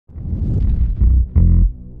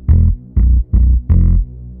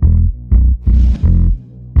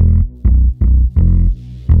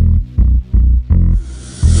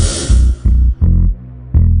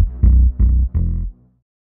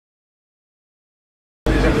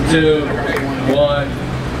2, 1,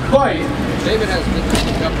 fight! David has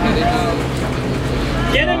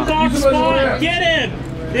Get him, Boxbot! Get him!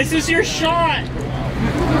 This is your shot!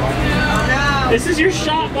 This is your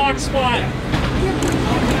shot, Boxbot!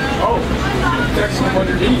 Oh, that's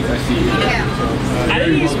underneath, I see. I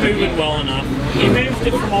think he's moving well enough. He moved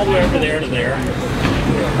it from all the way over there to there.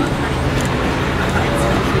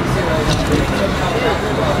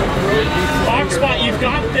 Boxbot, you've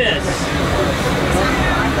got this.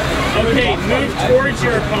 Okay, move towards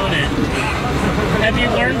your opponent. Have you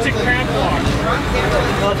learned to crab walk?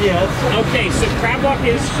 Not yet. Okay, so crab walk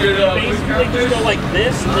is basically just go like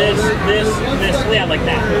this. Yeah, like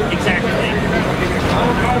that. Exactly.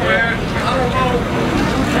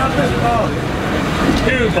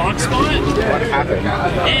 Who, Boxbot? What happened?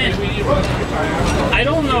 And I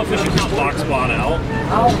don't know if we should count Boxbot out.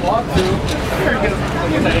 I don't want to.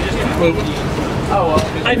 Oh,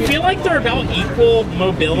 well. I feel like they're about equal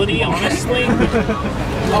mobility, honestly.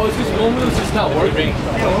 Oh, it's just one wheel's just not working.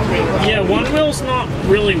 Yeah, one wheel's not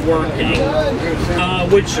really working,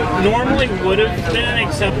 which normally would have been,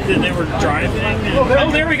 except that they were driving. And,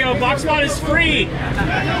 oh, there we go. Boxbot is free.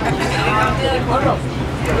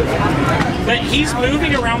 But he's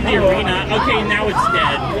moving around the arena. Okay, now it's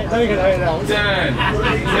dead. 10, 9,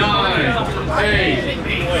 8,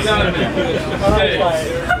 7, 6,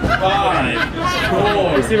 5,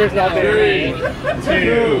 4, 3,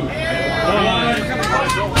 2, 1.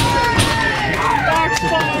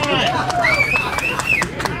 Boxbot!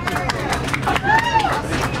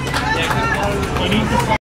 You need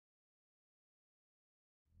to